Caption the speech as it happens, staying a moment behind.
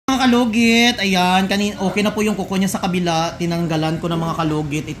mga kalugit, ayan, okay na po yung kuko niya sa kabila. Tinanggalan ko ng mga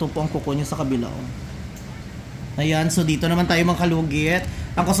kalugit. Ito po ang kuko niya sa kabila. Oh. Ayan, so dito naman tayo mga kalugit.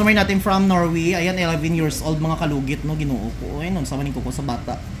 Ang customer natin from Norway, ayan, 11 years old mga kalugit, no, Ginoo ko. Ayun, sa maning kuko sa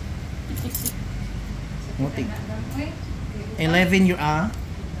bata. Mutik. 11 year,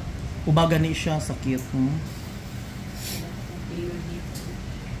 ubaga ni siya, sakit.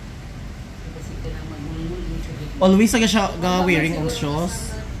 Always aga siya wearing ang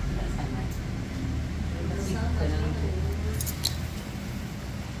shoes.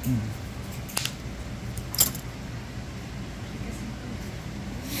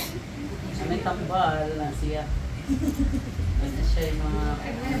 May tambal na siya. Ano siya yung mga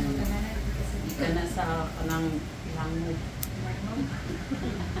ika na sa kanang langod.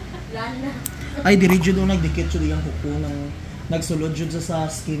 Ay, diri jud nagdikit jud yung kuko ng nagsulod jud sa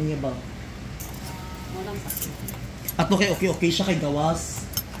skin niya ba? Walang sakit. Ato kay okay siya kay gawas.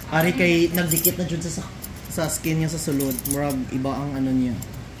 Ari kay nagdikit na jud sa skin niya sa sulod. Murag iba ang ano niya.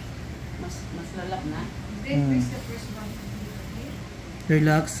 Mas lala na.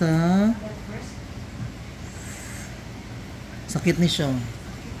 Relax ha. Sakit ni siya.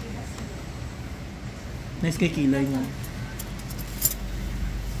 Nice kay kilay niya.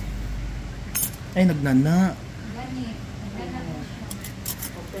 Ay, nagnana.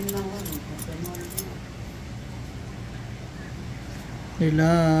 Open na one. Open na one.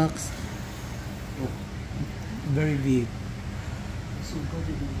 Relax. Very big.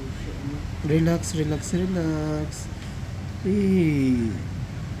 Relax, relax, relax. Hey.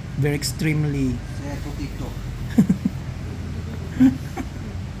 Very extremely. Saya po TikTok.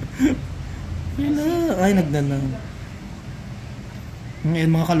 Ay, nagnanang. Ngayon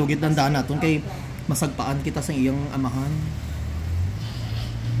mga kalugit, tandaan natin kay masagpaan kita sa iyang amahan.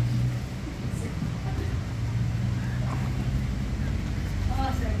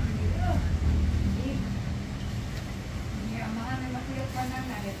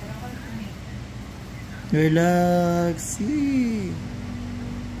 Relax.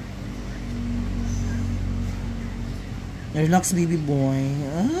 Relax, baby boy.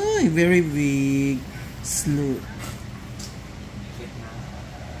 Ay, very big. Slow.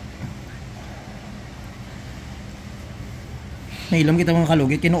 Nailam kita mga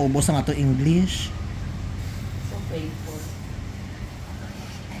kalugit, kinuubos ang ato English. So painful.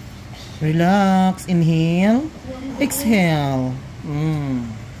 Relax. Inhale. Exhale.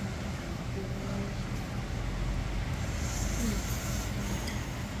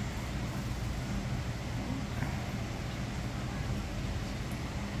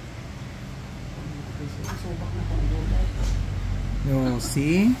 Oh,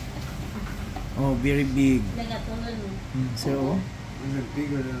 see? Oh, very big. So, Is it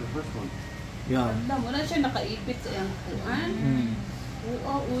bigger than the first one? yeah. Wala siya nakaipit sa iyang kuan.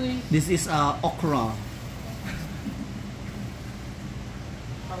 Uy. This is okra.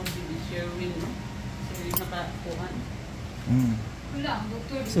 How did you share with no? Sherwin nakakuhan.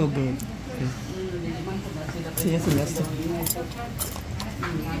 So good. Hindi man ko ba sila. Siya sila.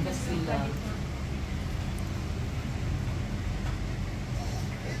 Nagas sila.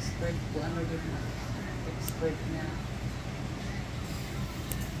 Expert ko ano din na. Expert na.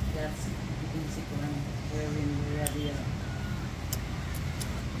 That's easy ko lang. Sherwin Villarreal.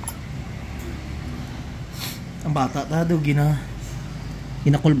 Ang bata tado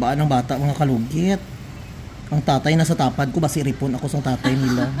ginakulbaan ng bata mga kalugit. Ang tatay nasa tapad ko basi ripon ako sa tatay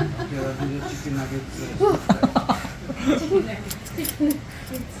nila. Yeah, do the chicken nuggets.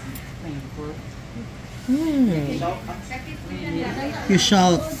 You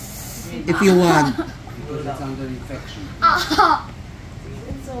shout if you want. Because it's under infection.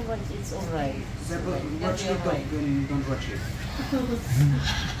 It's alright. It's alright. Watch TikTok and don't watch it.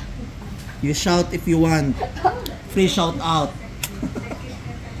 You shout if you want. Free shout out.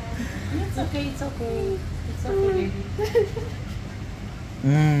 It's okay. It's okay. It's okay, baby.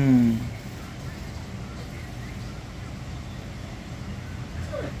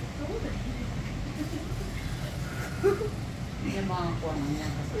 Yung mga kuha na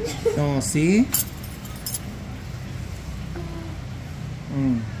yan. Oh, see?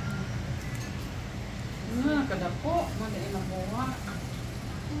 Kadako. Madali na buha.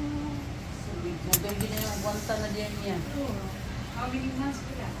 Sabi mo, baby na yung wanta na diyan niya. How many months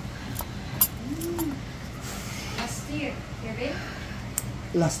for that? Last year, Kevin?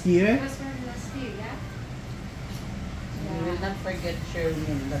 Last year? It was from last year, yeah? You will not forget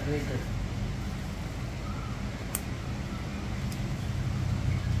Sherwin, the grader.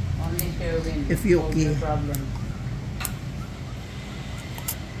 Only Sherwin. If you solve okay. the problem.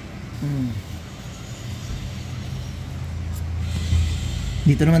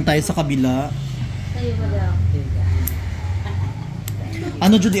 Dito naman tayo sa kabila. Tayo ba daw?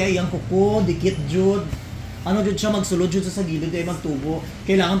 Ano jud ay ang kuko, dikit jud. Ano jud siya magsulod jud sa gilid ay magtubo.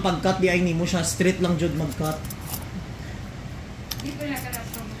 Kailangan pag-cut di ay nimo siya straight lang jud mag-cut. Di pa na ka na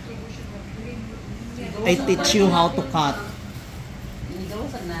sa magtubo siya mag-green. I teach you how to cut. Inigaw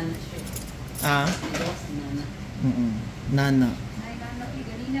sa nana siya. Ah? Inigaw sa nana. Nana. Ay, nano,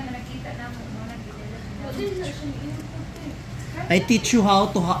 ganina na nakita na mo. I teach you how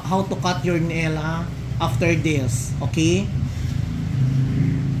to cut your nail after this, okay?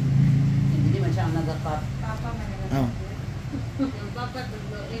 Hindi man siya ang nag-cut. Papa man Oh. Yung papa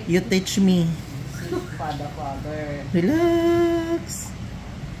tugloin. You teach me. Si father. Relax.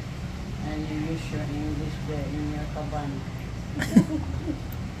 And you use your English there in your kaban.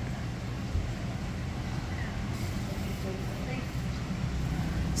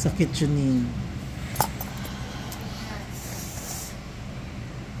 Sakit yun eh.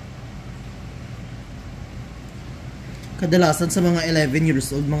 Kadalasan sa mga 11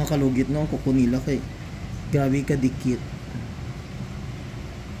 years old, mga kalugit no, ang kuko nila kay grabe kadikit.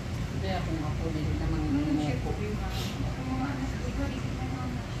 Hindi ako nakapuli namang muko.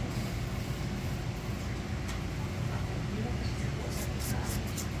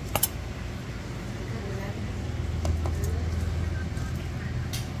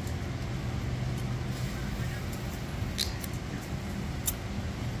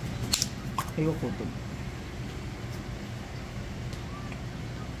 Ayoko to.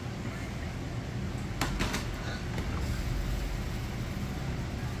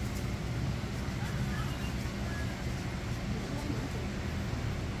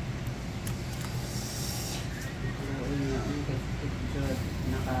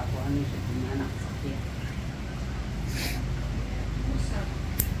 Nakakuha niyo siya kung anak sakit.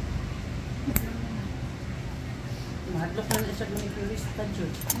 Mahadlok na siya ng turista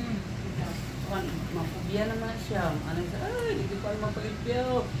dyan. Mapubya naman siya. Ano siya? Ay, hindi ko pa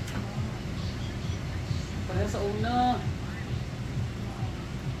mapagipyaw. Para sa una.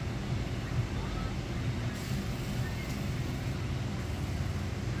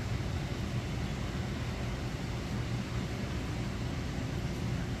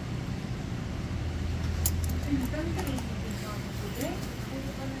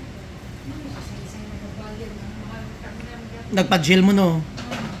 Nagpa-gel mo no?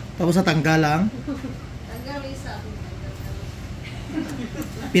 Tapos sa tanggal lang? Tanggal isa.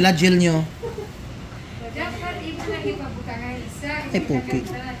 Pila gel nyo? Dapat iba na ipabuka nga isa. Ay, puki.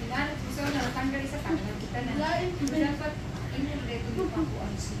 Dapat inulit yung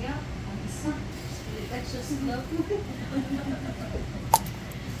pakuan siya. Ang isa. That's just love.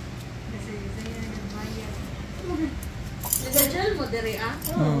 Kasi sa'yo yung bayad. Nagajal mo diri ah?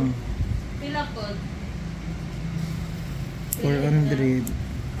 Pila po? 400.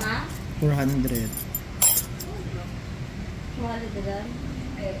 Ha? 400. Mahal dyan?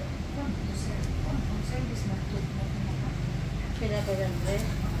 Eh, kung service na ito. Pila pa dyan pre?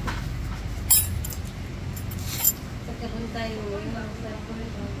 Pagkabun tayo yung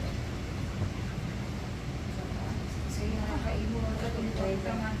Sa'yo nakaimo ang katulog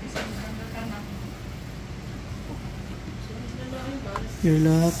ka man. Kasi ka na.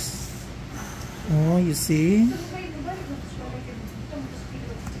 Relax. Oh, you see?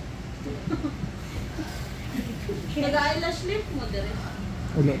 Nag-eyelash lift mo diri.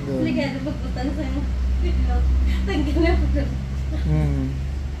 Ulo ko. Hindi kaya napagputan sa'yo. Tanggal na po dyan.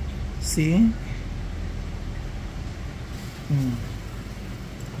 See?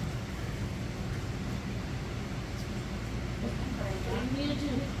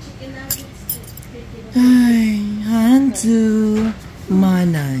 Chicken nuggets. Ay, hantu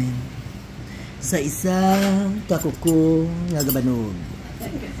manay sa isang kakuko nga gabanog.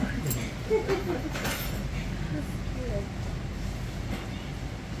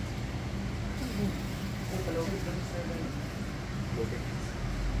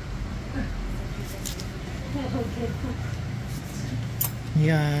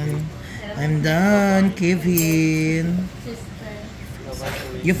 Yan. I'm done, Kevin. Sister.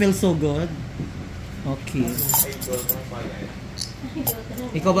 You feel so good? Okay.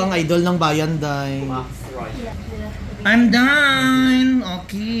 Ikaw ba ang idol ng bayan, Day? I'm done!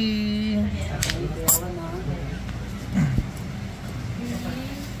 Okay.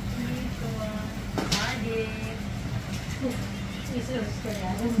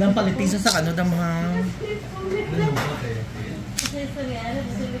 Dang palitin sa ano, damhang.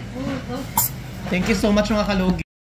 Thank you so much mga kalugi.